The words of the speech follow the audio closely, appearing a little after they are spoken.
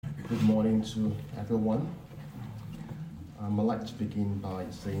Good morning to everyone. I'd like to begin by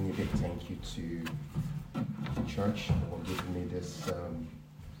saying a big thank you to the church for giving me this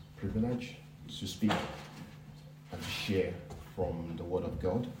privilege to speak and to share from the Word of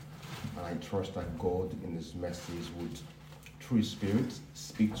God. And I trust that God in His mercies would, through His Spirit,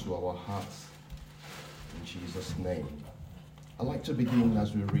 speak to our hearts in Jesus' name. I'd like to begin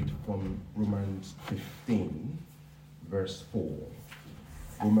as we read from Romans 15, verse 4.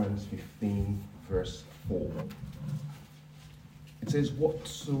 Romans 15, verse 4. It says,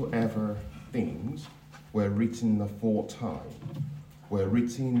 whatsoever things were written aforetime were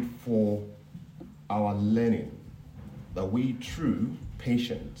written for our learning, that we through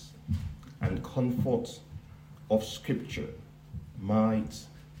patience and comfort of Scripture might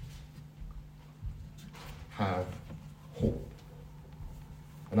have hope.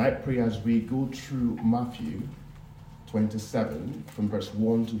 And I pray as we go through Matthew 27, from verse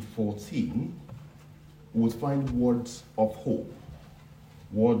 1 to 14, we would find words of hope,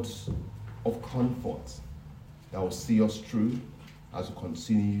 words of comfort that will see us through as we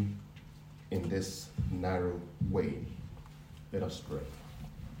continue in this narrow way. Let us pray.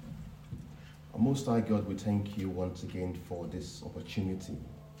 Most High God, we thank you once again for this opportunity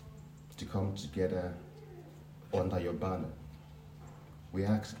to come together under your banner. We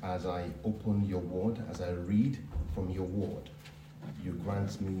ask as I open your word, as I read from your word, you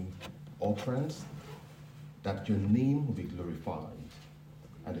grant me utterance, that your name will be glorified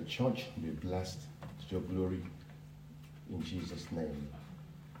and the church will be blessed to your glory in Jesus' name.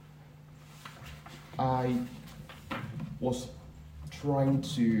 I was trying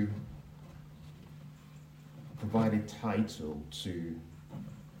to provide a title to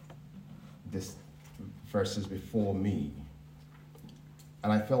these verses before me,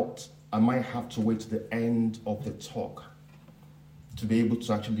 and I felt I might have to wait to the end of the talk to be able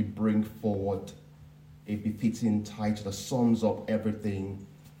to actually bring forward a befitting title that sums up everything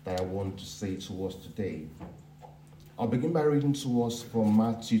that I want to say to us today. I'll begin by reading to us from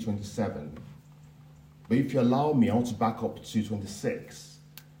Matthew 27. But if you allow me, I want to back up to 26,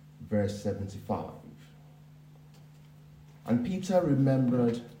 verse 75. And Peter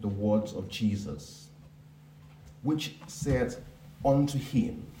remembered the words of Jesus, which said unto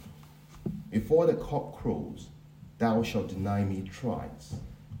him, before the cock crows, thou shalt deny me thrice.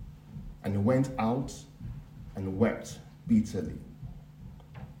 And he went out and wept bitterly.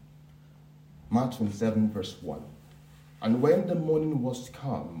 Mark 27, verse 1. And when the morning was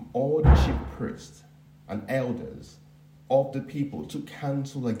come, all the chief priests and elders of the people took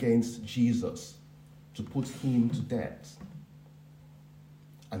counsel against Jesus to put him to death.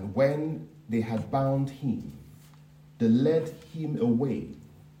 And when they had bound him, they led him away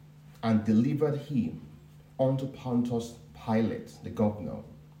and delivered him unto Pontius Pilate, the governor.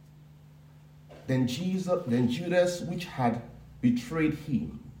 Then Judas, which had betrayed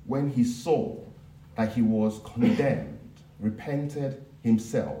him, when he saw that he was condemned, repented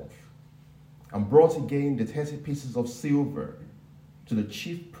himself, and brought again the 30 pieces of silver to the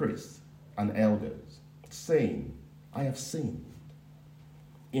chief priests and elders, saying, I have sinned,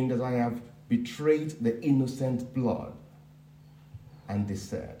 in that I have betrayed the innocent blood. And they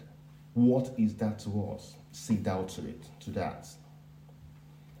said, what is that to us? See thou to it, to that.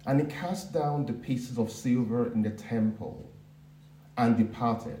 And he cast down the pieces of silver in the temple, and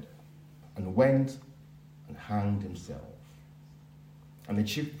departed, and went and hanged himself. And the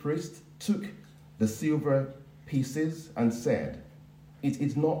chief priest took the silver pieces and said, it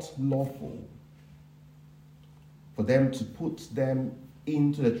is not lawful for them to put them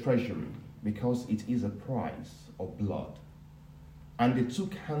into the treasury, because it is a price of blood. And they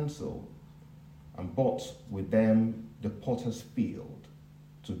took counsel and bought with them the potter's field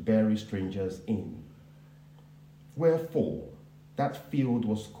to bury strangers in. Wherefore that field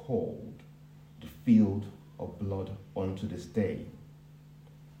was called the field of blood unto this day.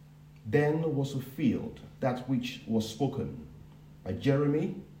 Then was fulfilled that which was spoken by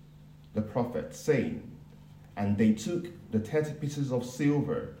Jeremy the prophet, saying, and they took the 30 pieces of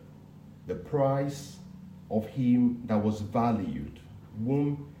silver, the price of him that was valued,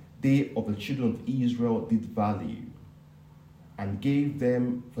 whom they of the children of Israel did value, and gave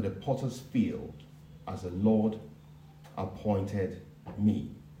them for the potter's field, as the Lord appointed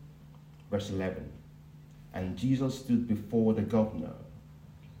me. Verse 11. And Jesus stood before the governor,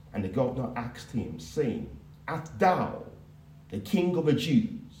 and the governor asked him, saying, art thou the King of the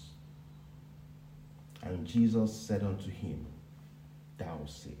Jews? And Jesus said unto him, thou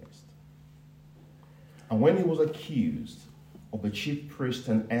sayest. And when he was accused of the chief priests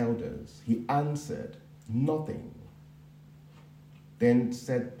and elders, he answered nothing. Then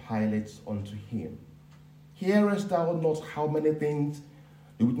said Pilate unto him, Hearest thou not how many things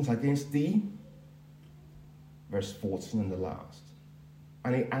they witness against thee? Verse 14 and the last.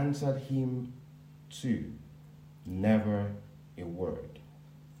 And he answered him too, never a word,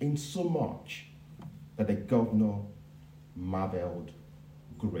 insomuch that the governor marveled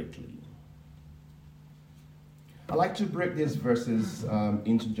greatly. I like to break these verses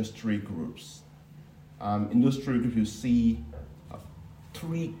into just three groups. In those three groups, you see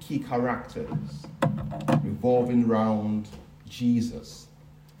three key characters revolving around Jesus.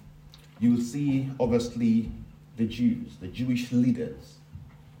 You see, obviously, the Jews, the Jewish leaders,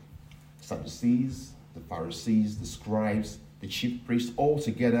 Sadducees, the Pharisees, the scribes, the chief priests, all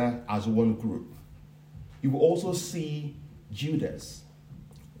together as one group. You will also see Judas,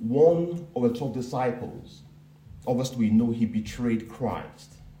 one of the 12 disciples. Obviously, we know he betrayed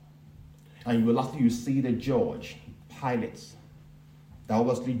Christ. And lastly, you see the judge, Pilate, that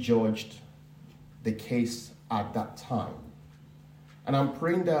obviously judged the case at that time. And I'm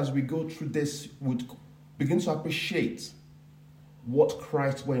praying that as we go through this, we'd begin to appreciate what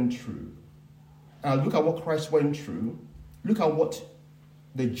Christ went through. And look at what Christ went through. Look at what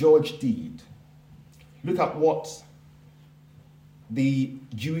the judge did. Look at what the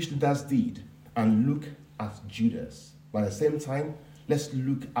Jewish leaders did. And look at Judas. But at the same time, let's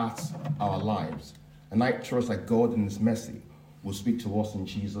look at our lives. And I trust that God in His mercy will speak to us in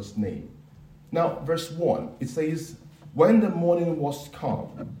Jesus' name. Now, verse 1, it says, When the morning was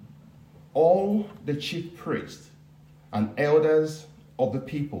come, all the chief priests and elders of the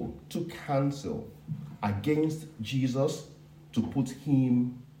people took counsel against Jesus to put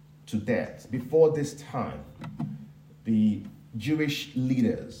him to death. Before this time, the Jewish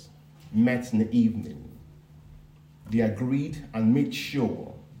leaders met in the evening. They agreed and made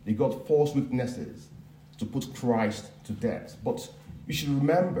sure they got false witnesses to put Christ to death. But you should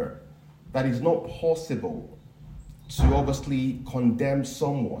remember that it's not possible to obviously condemn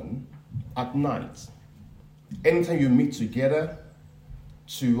someone at night. Anytime you meet together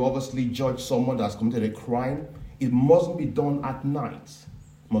to obviously judge someone that's committed a crime, it mustn't be done at night.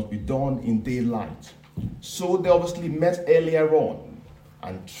 It must be done in daylight. So they obviously met earlier on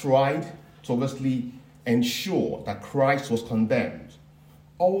and tried to obviously ensure that Christ was condemned.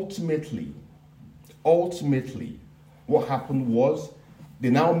 Ultimately, what happened was they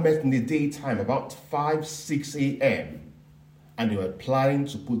now met in the daytime, about 5, 6 a.m., and they were planning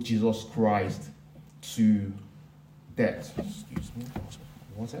to put Jesus Christ to death. Excuse me.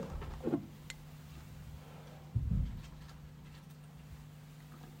 What's that?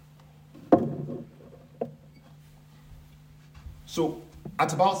 So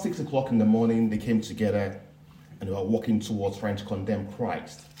at about 6 o'clock in the morning, they came together and they were walking towards trying to condemn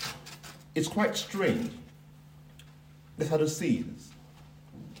Christ. It's quite strange. The Sadducees,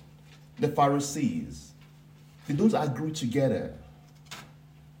 the Pharisees, they don't agree together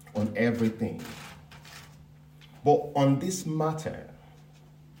on everything. But on this matter,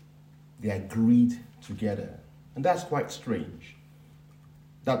 they agreed together. And that's quite strange.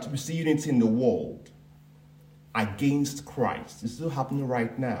 That we see unity in the world against Christ. It's still happening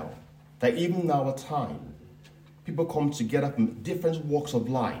right now. That even in our time, people come together from different walks of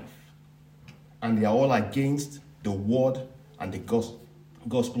life, and they are all against the word and the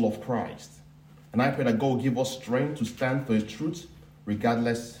gospel of Christ. And I pray that God will give us strength to stand for His truth,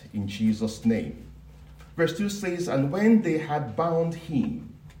 regardless, in Jesus' name. Verse 2 says, And when they had bound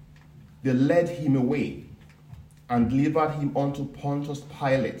him, they led him away and delivered him unto Pontius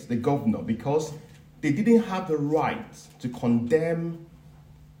Pilate, the governor, because they didn't have the right to condemn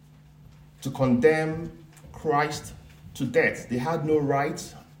Christ to death. They had no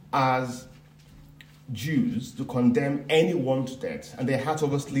right as Jews to condemn anyone to death. And they had to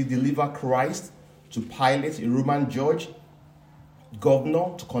obviously deliver Christ to Pilate, a Roman judge,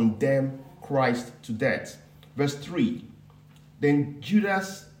 governor, to condemn Christ to death. Verse 3, Then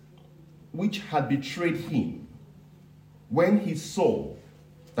Judas, which had betrayed him, when he saw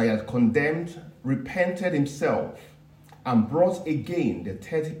that he had condemned, repented himself, and brought again the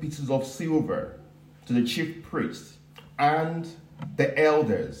 30 pieces of silver to the chief priests and the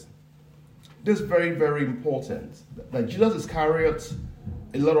elders. This is very, very important. That Judas Iscariot,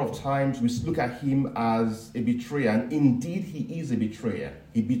 a lot of times we look at him as a betrayer, and indeed he is a betrayer.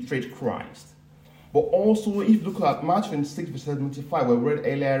 He betrayed Christ. But also, if you look at Matthew 26, verse 75, where we read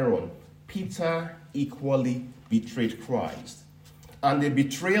earlier on, Peter equally betrayed Christ. And the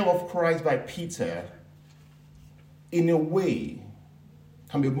betrayal of Christ by Peter, in a way,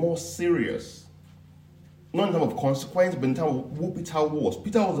 can be more serious. Not in terms of consequence, but in terms of who Peter was.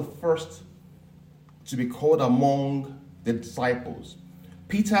 Peter was the first to be called among the disciples.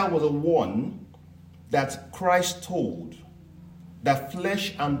 Peter was the one that Christ told that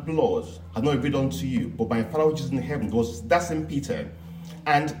flesh and blood have not revealed unto you, but my Father which is in heaven. That's in Peter.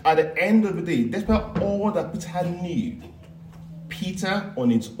 And at the end of the day, despite all that Peter knew, Peter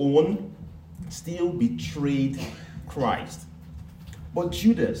on its own still betrayed Christ. But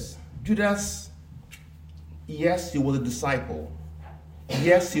Judas, yes, he was a disciple.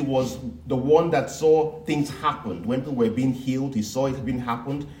 Yes, he was the one that saw things happen. When people were being healed, he saw it being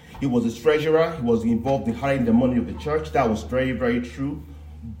happened. He was a treasurer. He was involved in hiding the money of the church. That was very, very true.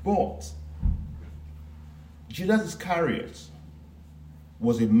 But Judas Iscariot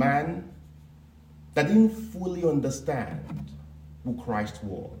was a man that didn't fully understand who Christ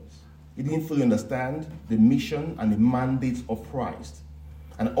was. He didn't fully understand the mission and the mandate of Christ.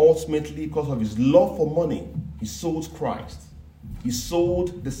 And ultimately, because of his love for money, he sold Christ. He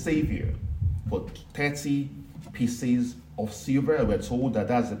sold the Savior for 30 pieces of silver. We're told that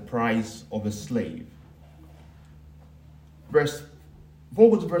that's the price of a slave. Verse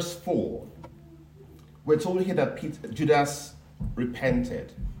 4. We're told here that Judas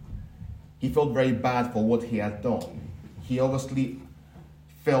repented. He felt very bad for what he had done. He obviously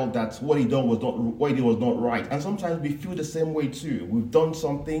felt that what he did was not right. And sometimes we feel the same way too. We've done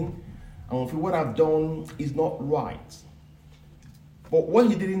something, and we feel what I've done is not right. But what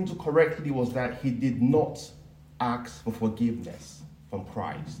he didn't do correctly was that he did not ask for forgiveness from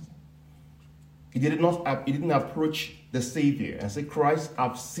Christ. He didn't approach the Savior and say, Christ,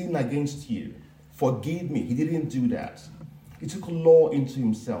 I've sinned against you. Forgive me. He didn't do that. He took law into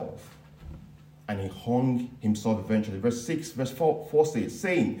himself. And he hung himself eventually. Verse 4 says,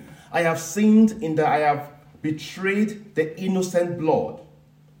 saying, I have sinned in that I have betrayed the innocent blood.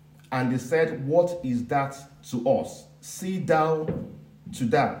 And they said, what is that to us? See thou to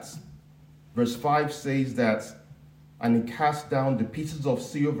that. Verse 5 says that, and he cast down the pieces of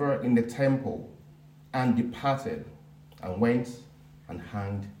silver in the temple and departed and went and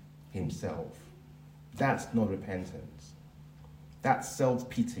hanged himself. That's not repentance. That's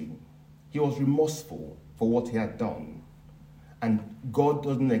self-pity. He was remorseful for what he had done. And God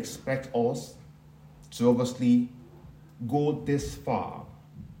doesn't expect us to obviously go this far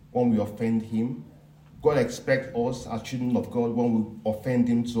when we offend him. God expects us as children of God when we offend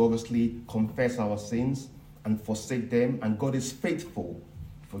him to obviously confess our sins and forsake them. And God is faithful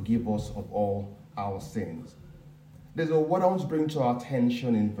to forgive us of all our sins. There's a word I want to bring to our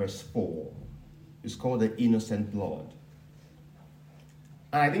attention in verse 4. It's called the innocent blood.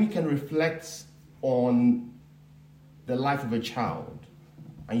 And I think you can reflect on the life of a child.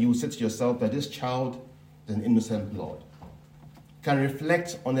 And you will say to yourself that this child is an innocent blood. You can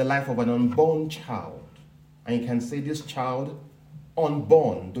reflect on the life of an unborn child. And you can say this child,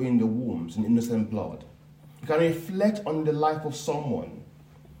 unborn during the womb, is an innocent blood. You can reflect on the life of someone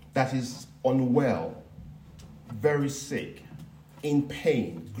that is unwell, very sick, in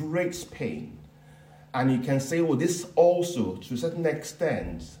pain, great pain. And you can say, well, this also, to a certain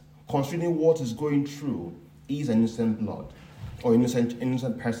extent, considering what is going through, is an innocent blood or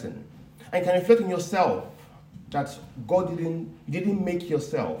innocent person. And you can reflect on yourself that God didn't make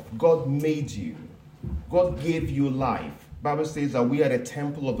yourself. God made you. God gave you life. The Bible says that we are the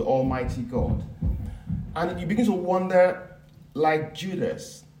temple of the Almighty God. And you begin to wonder, like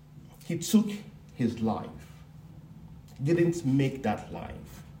Judas, he took his life. He didn't make that life.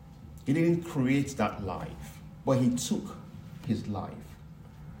 He didn't create that life, but he took his life.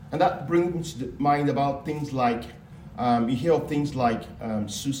 And that brings to mind about things like, you hear of things like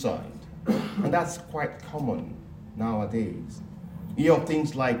suicide. And that's quite common nowadays. You hear of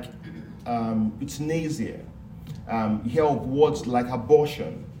things like euthanasia. You hear of words like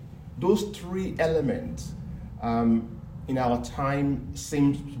abortion. Those three elements in our time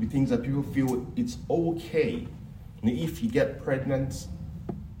seem to be things that people feel it's okay. And if you get pregnant,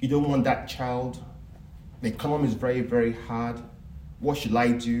 you don't want that child. The economy is very, very hard. What should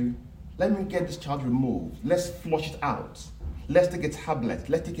I do? Let me get this child removed. Let's flush it out. Let's take a tablet.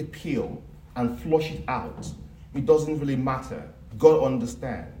 Let's take a pill and flush it out. It doesn't really matter. God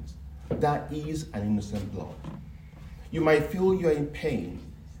understands. That is an innocent blood. You might feel you're in pain.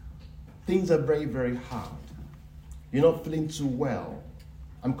 Things are very, very hard. You're not feeling too well.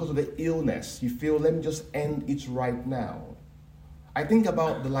 And because of the illness, you feel, let me just end it right now. I think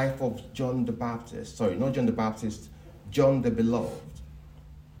about the life of John the Baptist. Sorry, not John the Baptist, John the Beloved.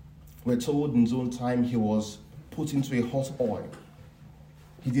 We're told in his own time he was put into a hot oil.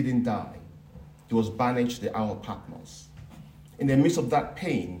 He didn't die. He was banished to the Isle of Patmos. In the midst of that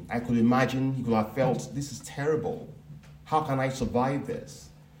pain, I could imagine he could have felt, this is terrible. How can I survive this?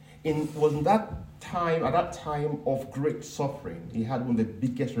 Was that time, at that time of great suffering, he had one of the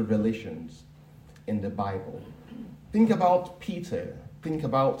biggest revelations in the Bible. Think about Peter. Think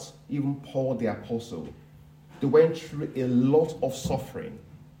about even Paul the Apostle. They went through a lot of suffering.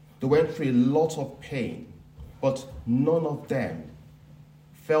 They went through a lot of pain. But none of them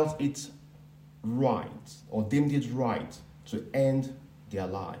felt it right or deemed it right to end their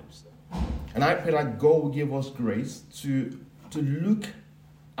lives. And I pray that God will give us grace to look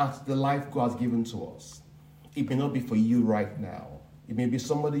at the life God has given to us. It may not be for you right now. It may be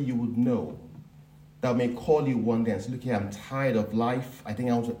somebody you would know that may call you one day and say, look here, I'm tired of life. I think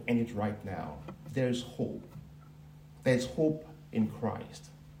I want to end it right now. There's hope. There's hope in Christ.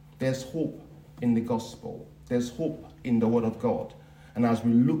 There's hope in the gospel. There's hope in the word of God. And as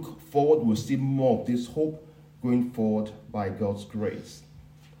we look forward, we'll see more of this hope going forward by God's grace.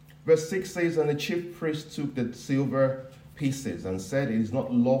 Verse 6 says, and the chief priest took the silver pieces and said, it is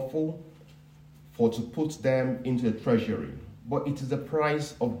not lawful for to put them into the treasury, but it is the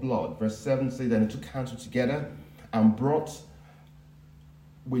price of blood. Verse 7 says, and they took counsel together and brought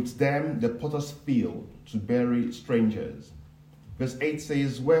with them the potter's field to bury strangers. Verse 8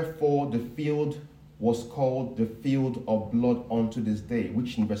 says, wherefore the field was called the field of blood unto this day,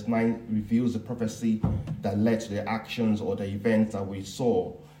 which in verse 9 reveals the prophecy that led to the actions or the events that we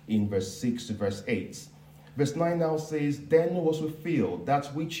saw in verse 6 to verse 8. Verse 9 now says, then was fulfilled that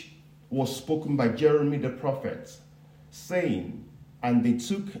which was spoken by Jeremy the prophet, saying, and they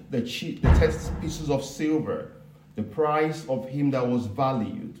took the 10 pieces of silver, the price of him that was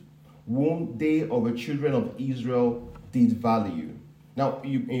valued, whom they of the children of Israel did value. Now,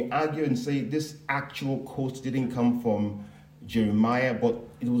 you may argue and say this actual quote didn't come from Jeremiah, but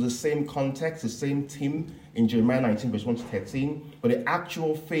it was the same context, the same theme in Jeremiah 19, verse 1 to 13. But the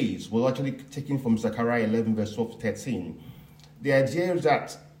actual phase was actually taken from Zechariah 11, verse 12 to 13. The idea is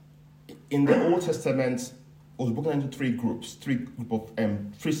that in the Old Testament, it was broken into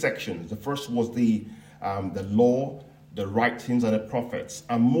three sections. The first was the law, the writings, and the prophets.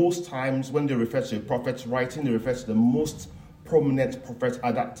 And most times when they refer to a prophet's writing, they refer to the most prominent prophet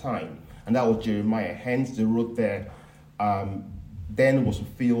at that time, and that was Jeremiah. Hence, they wrote there, then was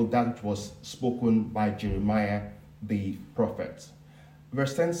fulfilled that which was spoken by Jeremiah the prophet.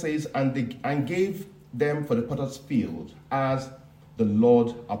 Verse 10 says, and gave them for the potter's field as the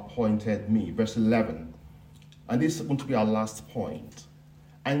Lord appointed me. Verse 11, and this is going to be our last point.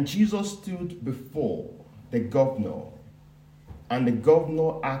 And Jesus stood before the governor, and the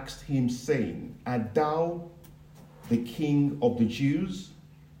governor asked him, saying, art thou the King of the Jews?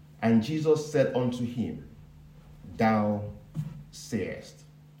 And Jesus said unto him, thou sayest.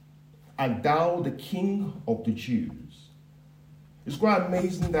 Art thou the King of the Jews? It's quite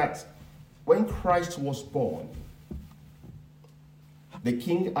amazing that when Christ was born, the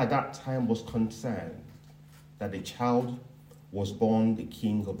king at that time was concerned that the child was born the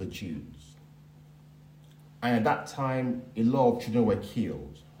King of the Jews. And at that time, a lot of children were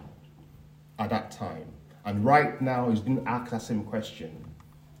killed at that time. And right now, he's being asked that same question,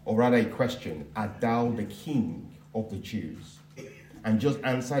 or rather a question, art thou the King of the Jews? And just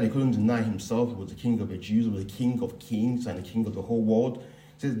answered, he couldn't deny himself. He was the King of the Jews, he was the King of kings and the King of the whole world.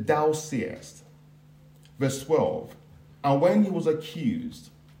 He says, thou sayest. Verse 12, and when he was accused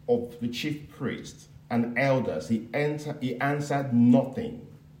of the chief priests and elders, he answered nothing.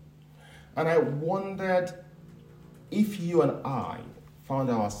 And I wondered if you and I found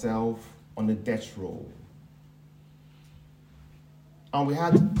ourselves on the death row, and we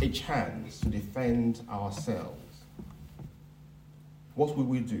had a chance to defend ourselves, what would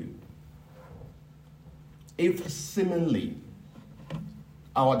we do? If seemingly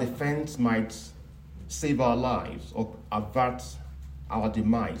our defense might save our lives or avert our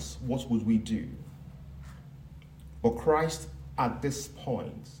demise, what would we do? But Christ at this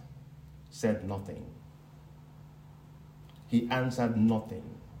point said nothing. He answered nothing.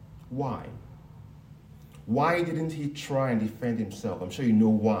 Why? Why didn't he try and defend himself? I'm sure you know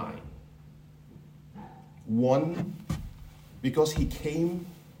why. One, because he came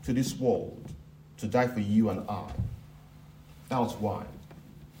to this world to die for you and I. That was why.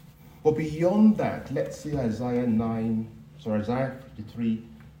 But beyond that, let's see Isaiah 53,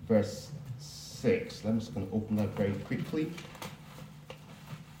 verse 6. I'm just going to open that very quickly.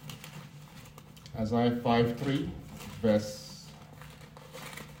 Isaiah 53, verse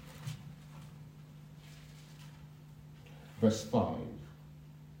 5.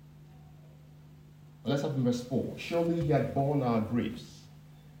 Let's have in verse 4. Surely he had borne our griefs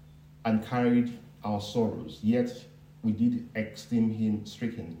and carried our sorrows, yet we did esteem him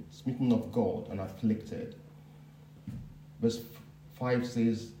stricken, smitten of God, and afflicted. Verse 5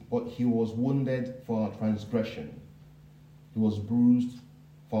 says, but he was wounded for our transgression. He was bruised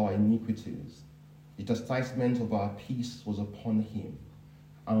for our iniquities. The chastisement of our peace was upon him,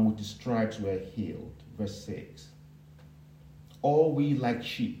 and with his stripes we are healed. Verse 6. All we like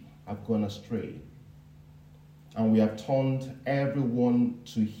sheep have gone astray, and we have turned everyone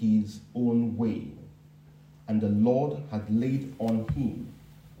to his own way. And the Lord had laid on him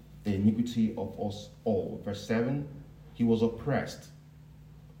the iniquity of us all. Verse 7. He was oppressed,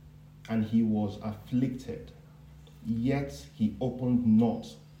 and he was afflicted, yet he opened not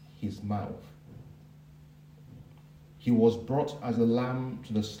his mouth. He was brought as a lamb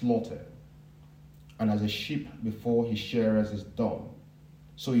to the slaughter, and as a sheep before his shearers is dumb,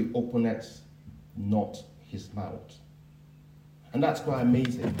 so he openeth not his mouth. And that's quite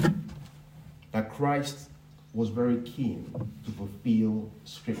amazing, that Christ was very keen to fulfill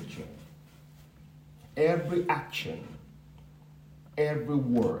Scripture. Every action, every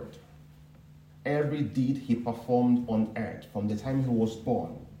word, every deed he performed on earth, from the time he was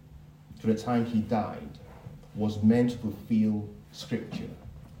born to the time he died, was meant to fulfill Scripture.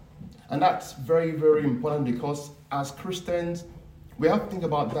 And that's very, very important, because as Christians, we have to think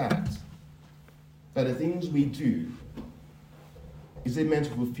about that the things we do, is it meant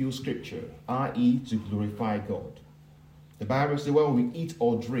to fulfill Scripture, i.e. to glorify God? The Bible says, when we eat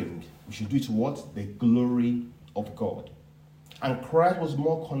or drink, we should do it to what? The glory of God. And Christ was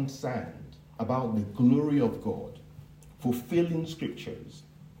more concerned about the glory of God, fulfilling Scriptures,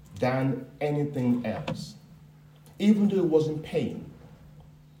 than anything else. Even though it was in pain,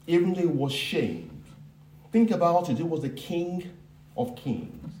 even though it was shamed. Think about it, it was the King of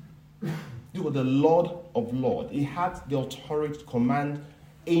Kings. It was the Lord of Lords. He had the authority to command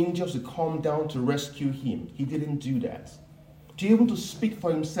angels to come down to rescue him. He didn't do that. To be able to speak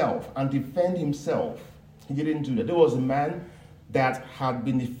for himself and defend himself, he didn't do that. There was a man that had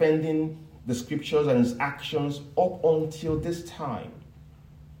been defending the Scriptures and his actions up until this time.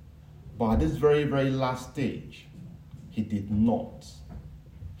 But at this very, very last stage, he did not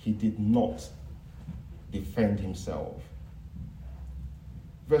defend himself.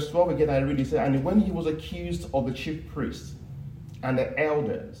 Verse 12 again, I read, it said, and when he was accused of the chief priests and the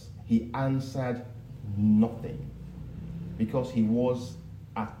elders, he answered nothing, because he was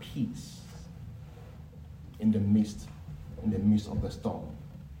at peace in the midst of the storm.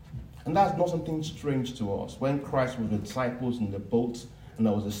 And that's not something strange to us. When Christ was with the disciples in the boat and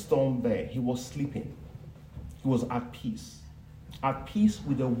there was a storm there, he was sleeping. He was at peace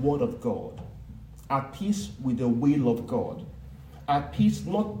with the word of God, at peace with the will of God, at peace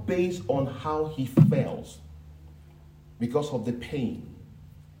not based on how he felt because of the pain,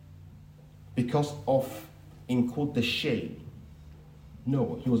 because of, in quote, the shame.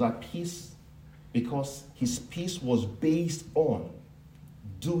 No, he was at peace because his peace was based on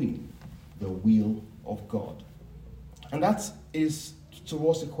doing the will of God. And that is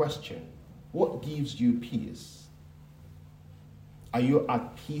towards the question, what gives you peace? Are you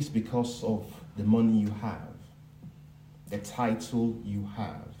at peace because of the money you have, the title you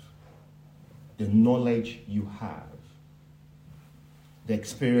have, the knowledge you have, the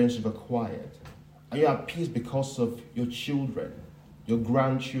experience you've acquired? Are you at peace because of your children, your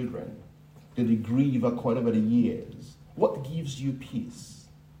grandchildren, the degree you've acquired over the years? What gives you peace?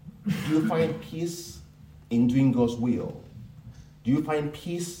 Do you find peace in doing God's will? Do you find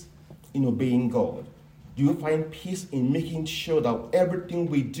peace in obeying God? Do you find peace in making sure that everything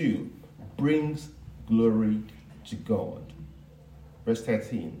we do brings glory to God? Verse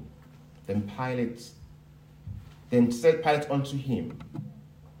 13. Then said Pilate unto him,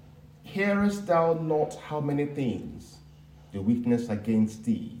 hearest thou not how many things they witness against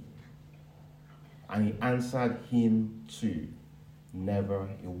thee? And he answered him too, never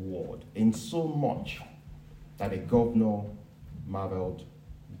a word, in so much that the governor marveled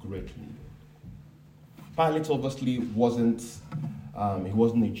greatly. Pilate obviously wasn't a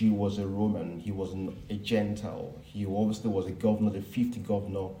Jew, he was a Roman, he wasn't a Gentile. He obviously was a governor, the fifth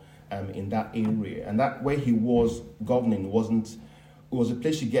governor in that area. And that where he was governing it was a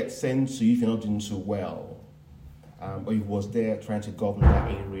place you get sent to if you're not doing so well. But he was there trying to govern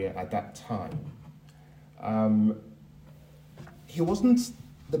that area at that time. He wasn't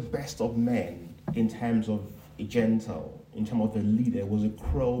the best of men in terms of a Gentile, in terms of a leader. He was a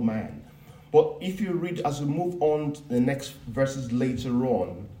cruel man. But if you read, as we move on to the next verses later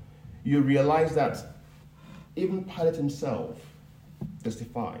on, you realize that even Pilate himself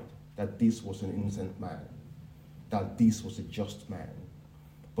testified that this was an innocent man, that this was a just man.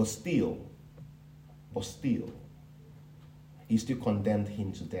 But still, he still condemned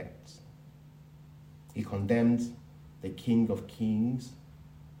him to death. He condemned the King of Kings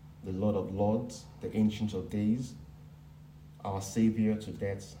the Lord of Lords, the Ancient of Days, our Savior to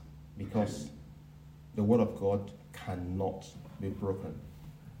death, because the Word of God cannot be broken.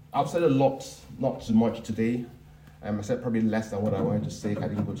 I've said a lot, not too much today. I said probably less than what I wanted to say. I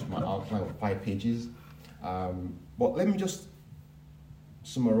didn't go to my outline of 5 pages. But let me just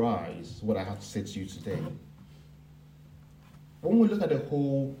summarize what I have to say to you today. When we look at the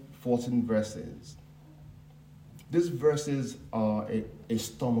whole 14 verses, these verses are a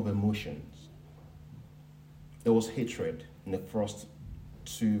storm of emotions. There was hatred in the first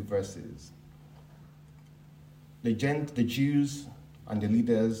 2 verses. The Jews and the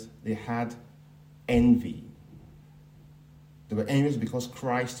leaders, they had envy. They were envious because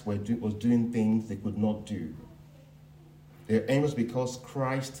Christ was doing things they could not do. They were envious because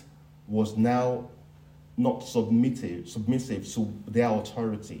Christ was now not submissive to their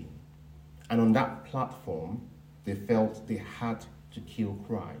authority. And on that platform, they felt they had to kill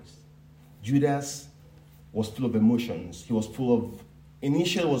Christ. Judas was full of emotions. He was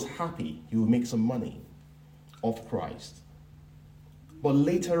initially was happy he would make some money off Christ. But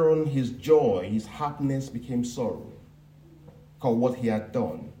later on, his joy, his happiness became sorrow because of what he had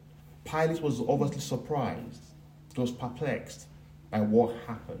done. Pilate was obviously surprised. He was perplexed by what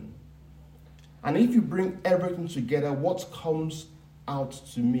happened. And if you bring everything together, what comes out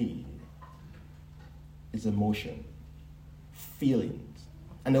to me is emotion, feelings.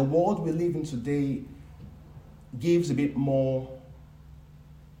 And the world we live in today gives a bit more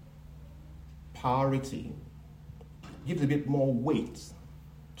priority, gives a bit more weight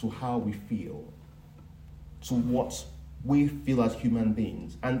to how we feel, to what we feel as human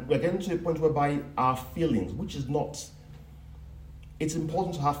beings. And we're getting to a point whereby our feelings, which is not, it's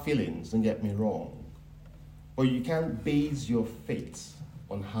important to have feelings, don't get me wrong, but you can't base your faith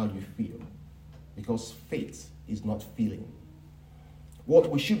on how you feel, because faith is not feeling. What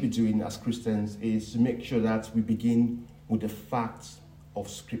we should be doing as Christians is to make sure that we begin with the facts of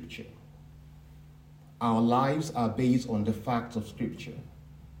Scripture. Our lives are based on the facts of Scripture,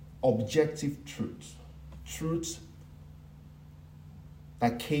 objective truth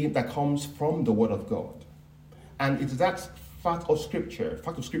that comes from the Word of God. And it's that fact of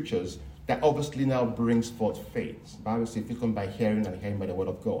Scriptures, that obviously now brings forth faith. The Bible says, faith comes by hearing, and hearing by the Word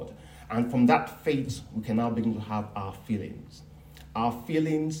of God. And from that faith, we can now begin to have our feelings. Our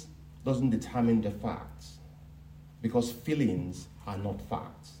feelings doesn't determine the facts, because feelings are not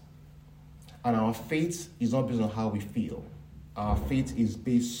facts. And our faith is not based on how we feel. Our faith is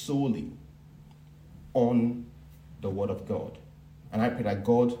based solely on the Word of God. And I pray that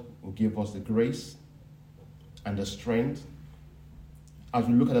God will give us the grace and the strength as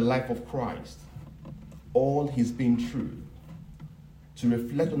we look at the life of Christ, all He's been through, to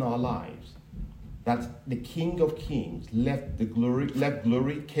reflect on our lives, that the King of Kings left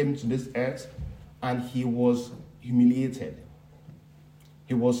glory, came to this earth, and He was humiliated.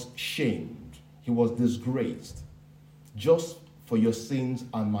 He was shamed. He was disgraced, just for your sins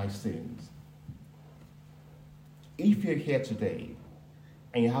and my sins. If you're here today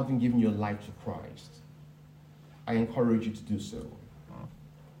and you haven't given your life to Christ, I encourage you to do so.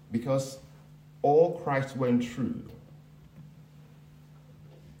 Because all Christ went through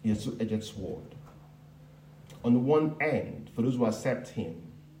is a two-edged sword. On the one end, for those who accept Him,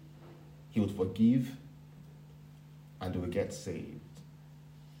 He would forgive and they will get saved.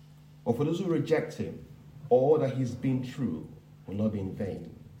 But for those who reject Him, all that He's been through will not be in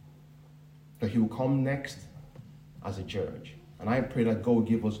vain. But He will come next as a judge. And I pray that God will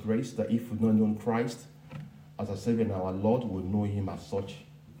give us grace, that if we've not known Christ as our Savior and our Lord, we'll know Him as such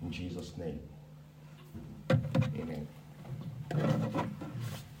in Jesus' name. Amen.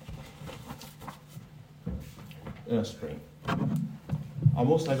 Let us pray. Our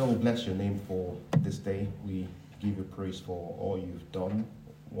Most High God will bless your name for this day. We give you praise for all you've done,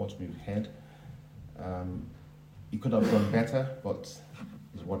 what we've heard. You could have done better, but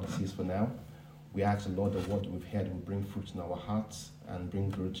it's what it is for now. We ask the Lord that what we've heard will bring fruit in our hearts and bring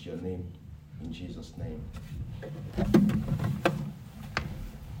glory to your name. In Jesus' name.